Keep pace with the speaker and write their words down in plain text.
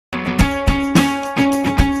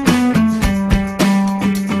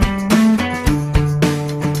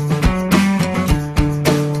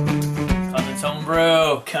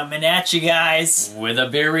at you guys. With a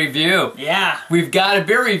beer review. Yeah. We've got a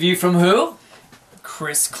beer review from who?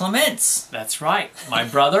 Chris Clements. That's right. My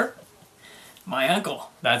brother. My uncle.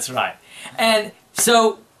 That's right. And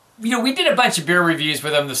so, you know, we did a bunch of beer reviews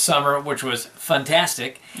with him this summer, which was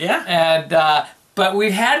fantastic. Yeah. And, but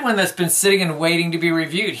we've had one that's been sitting and waiting to be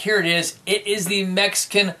reviewed. Here it is. It is the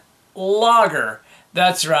Mexican lager.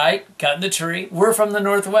 That's right. Cutting the tree. We're from the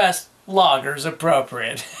Northwest. Lager's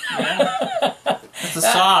appropriate. Yeah. It's a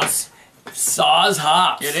sauce. Saws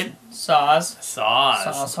hops. Get it? Saws. Saws.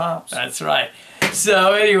 Saws hops. That's right.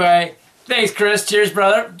 So anyway, thanks, Chris. Cheers,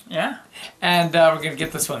 brother. Yeah. And we're going to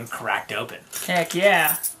get this one cracked open. Heck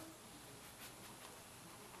yeah.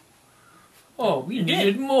 Oh, we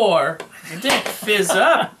needed more. It didn't fizz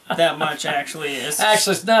up that much, actually.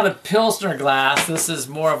 Actually, it's not a Pilsner glass. This is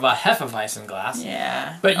more of a Hefeweizen glass.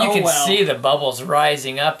 Yeah. But you can see the bubbles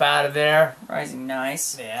rising up out of there. Rising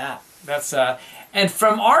nice. Yeah. That's and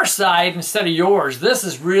from our side, instead of yours, this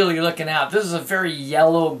is really looking out. This is a very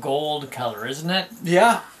yellow gold color, isn't it?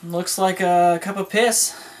 Yeah. Looks like a cup of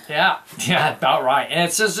piss. Yeah. Yeah, about right. And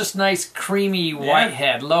it's just this nice creamy white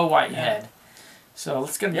head, low white head. So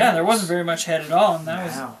let's get there wasn't very much head at all, and that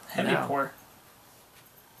was heavy pour.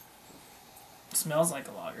 It smells like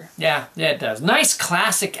a lager. Yeah, it does. Nice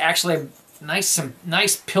classic, actually, some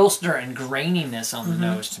nice Pilsner and graininess on the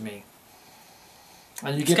nose to me.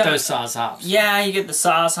 And you get those Saaz hops. Yeah, you get the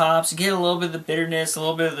Saaz hops. You get a little bit of the bitterness, a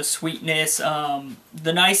little bit of the sweetness.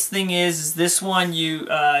 The nice thing is this one, you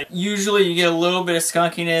usually you get a little bit of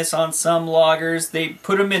skunkiness on some lagers. They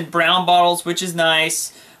put them in brown bottles, which is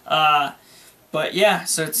nice. But yeah,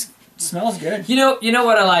 so it smells good. You know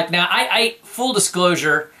what I like now? I full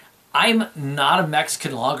disclosure, I'm not a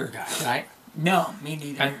Mexican lager guy, right? No, me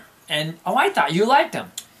neither. And oh, I thought you liked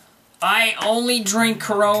them. I only drink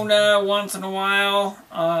Corona once in a while.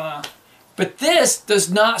 But this does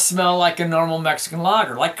not smell like a normal Mexican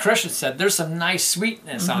lager. Like Christian said, there's some nice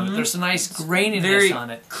sweetness on it. There's some nice graininess on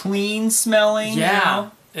it. Clean smelling.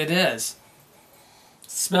 Yeah, it is.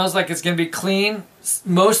 Smells like it's going to be clean,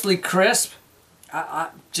 mostly crisp.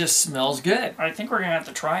 Just smells good. I think we're going to have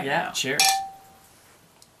to try it now. Cheers.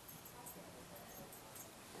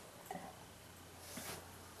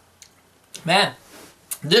 Man,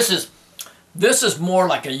 this is more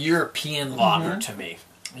like a European lager to me.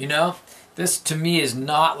 You know? This to me is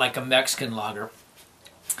not like a Mexican lager.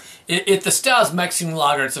 If the style is Mexican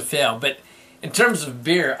lager, it's a fail. But in terms of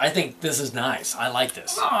beer, I think this is nice. I like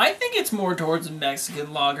this. Oh, I think it's more towards a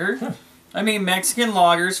Mexican lager. I mean, Mexican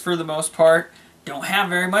lagers, for the most part, don't have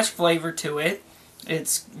very much flavor to it.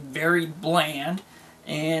 It's very bland,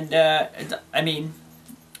 and I mean,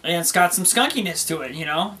 and it's got some skunkiness to it. You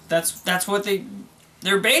know, that's what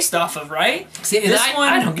they're based off of, right? See,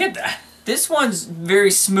 I don't get that. This one's very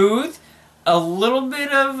smooth. A little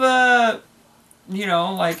bit of you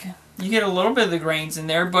know, like you get a little bit of the grains in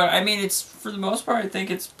there, but I mean, it's for the most part, I think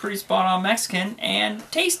it's pretty spot on Mexican and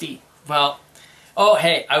tasty. Well. Oh,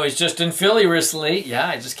 hey, I was just in Philly recently. Yeah,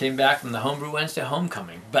 I just came back from the Homebrew Wednesday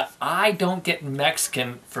homecoming. But I don't get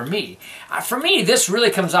Mexican for me. For me, this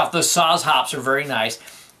really comes off. Those Saaz hops are very nice.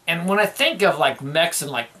 And when I think of like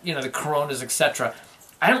Mexican, like, you know, the Coronas, etc.,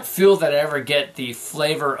 I don't feel that I ever get the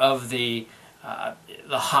flavor of the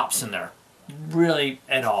hops in there, really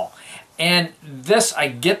at all. And this, I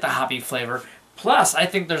get the hoppy flavor. Plus, I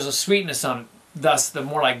think there's a sweetness on it, thus the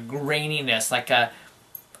more like graininess, like a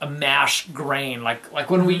mash grain, like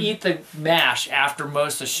when we eat the mash after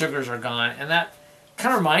most of the sugars are gone, and that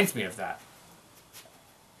kind of reminds me of that.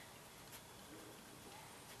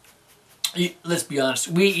 Let's be honest,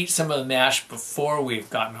 we eat some of the mash before we've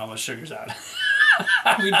gotten all the sugars out.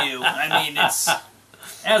 We do. I mean, it's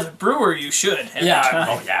as a brewer, you should. Yeah.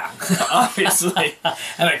 Oh yeah. Obviously.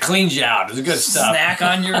 And it cleans you out. It's good stuff. Snack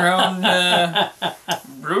on your own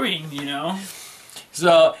brewing, you know.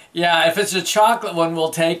 So, yeah, if it's a chocolate one,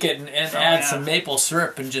 we'll take it and add some maple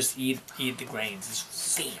syrup and just eat the grains. It's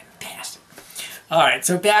fantastic. All right,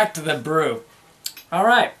 so back to the brew. All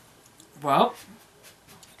right. Well,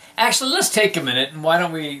 actually, let's take a minute, and why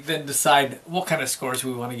don't we then decide what kind of scores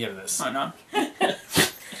we want to give this. Why not?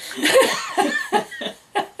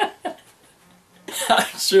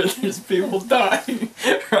 I'm sure there's people dying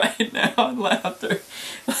right now in laughter.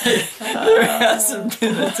 There hasn't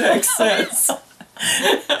been a text since.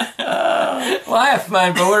 Well, I have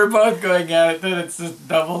fun, but we're both going at it, then it's just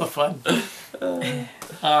double the fun.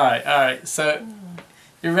 All right, so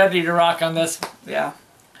you ready to rock on this? Yeah.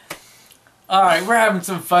 All right, we're having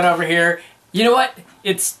some fun over here. You know what?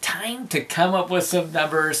 It's time to come up with some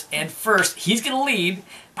numbers, and first, he's going to lead.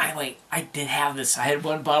 By the way, I did have this. I had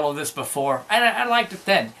one bottle of this before, and I liked it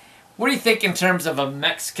then. What do you think in terms of a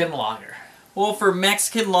Mexican lager? Well, for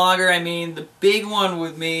Mexican lager, I mean, the big one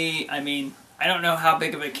with me, I mean, I don't know how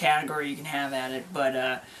big of a category you can have at it,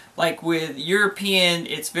 but like with European,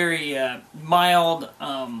 it's very mild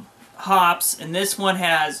hops, and this one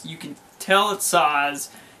has, you can tell it's Saaz.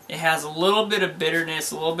 It has a little bit of bitterness,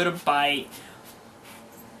 a little bit of bite,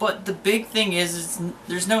 but the big thing is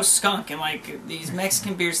there's no skunk, and like these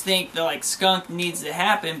Mexican beers think that like skunk needs to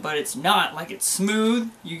happen, but it's not. Like it's smooth,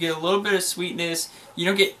 you get a little bit of sweetness, you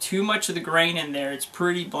don't get too much of the grain in there, it's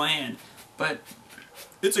pretty bland, but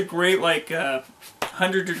it's a great like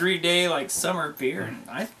 100-degree day like summer beer,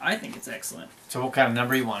 and I think it's excellent. So what kind of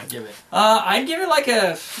number you want to give it? I'd give it like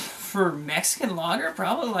for Mexican lager,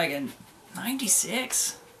 probably like a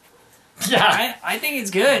 96. Yeah. I think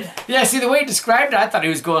it's good. Yeah, see, the way he described it, I thought he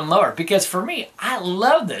was going lower. Because for me, I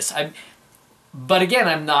love this. But again,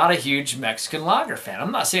 I'm not a huge Mexican lager fan.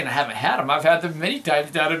 I'm not saying I haven't had them. I've had them many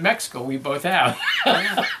times down in Mexico. We both have.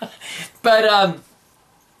 But,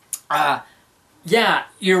 yeah,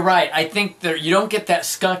 you're right. I think you don't get that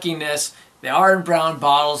skunkiness. They are in brown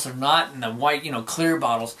bottles. They're not in the white, clear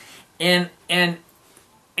bottles. And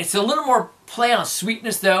it's a little more play on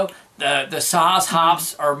sweetness, though. The Saaz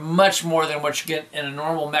hops are much more than what you get in a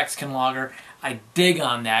normal Mexican lager. I dig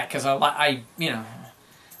on that because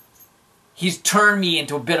he's turned me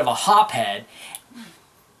into a bit of a hop head.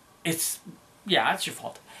 It's your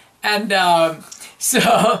fault. And yeah,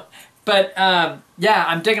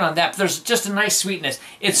 I'm digging on that. But there's just a nice sweetness.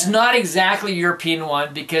 It's not exactly European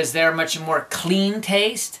one because they're much more clean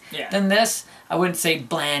taste than this. I wouldn't say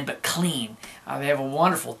bland, but clean. They have a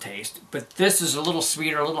wonderful taste, but this is a little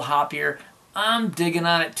sweeter, a little hoppier. I'm digging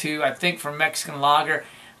on it too. I think for Mexican lager,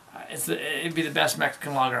 it'd be the best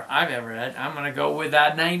Mexican lager I've ever had. I'm going to go with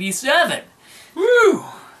that 97. Woo!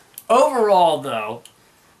 Overall, though,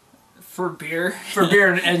 for beer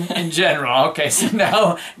in general. Okay, so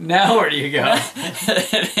now where do you go?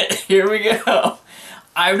 Here we go.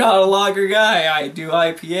 I'm not a lager guy. I do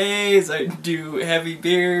IPAs. I do heavy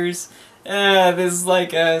beers. This is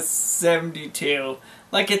like a 72.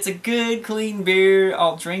 Like, it's a good, clean beer.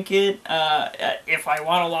 I'll drink it. If I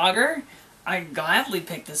want a lager, I'd gladly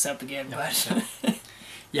pick this up again. But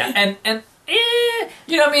yeah, and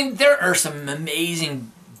there are some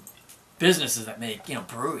amazing businesses that make,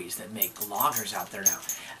 breweries that make lagers out there now.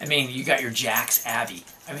 I mean, you got your Jack's Abbey.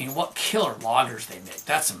 I mean, what killer lagers they make.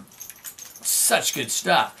 That's such good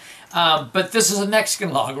stuff. But this is a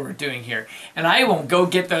Mexican lager we're doing here. And I won't go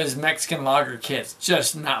get those Mexican lager kits.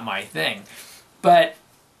 Just not my thing. But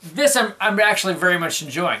this I'm actually very much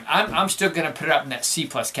enjoying. I'm still going to put it up in that C+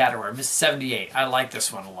 category. This is 78. I like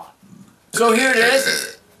this one a lot. So here it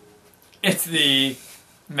is. It's the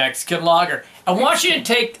Mexican lager. I want you to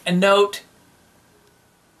take a note.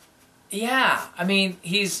 Yeah, I mean,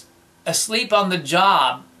 he's asleep on the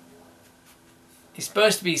job. He's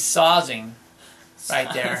supposed to be sausing.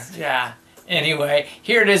 Right there, yeah. Anyway,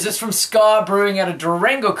 here it is. It's from Ska Brewing out of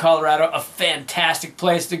Durango, Colorado. A fantastic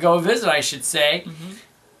place to go visit, I should say.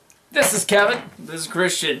 This is Kevin. This is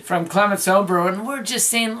Christian. From Clement's Home Brewing. We're just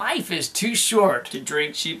saying life is too short to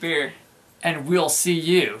drink cheap beer. And we'll see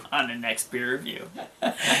you on the next beer review.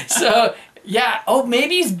 So, yeah. Oh,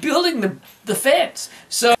 maybe he's building the fence.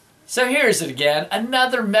 So here's it again.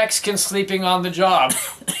 Another Mexican sleeping on the job.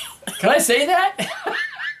 Can I say that?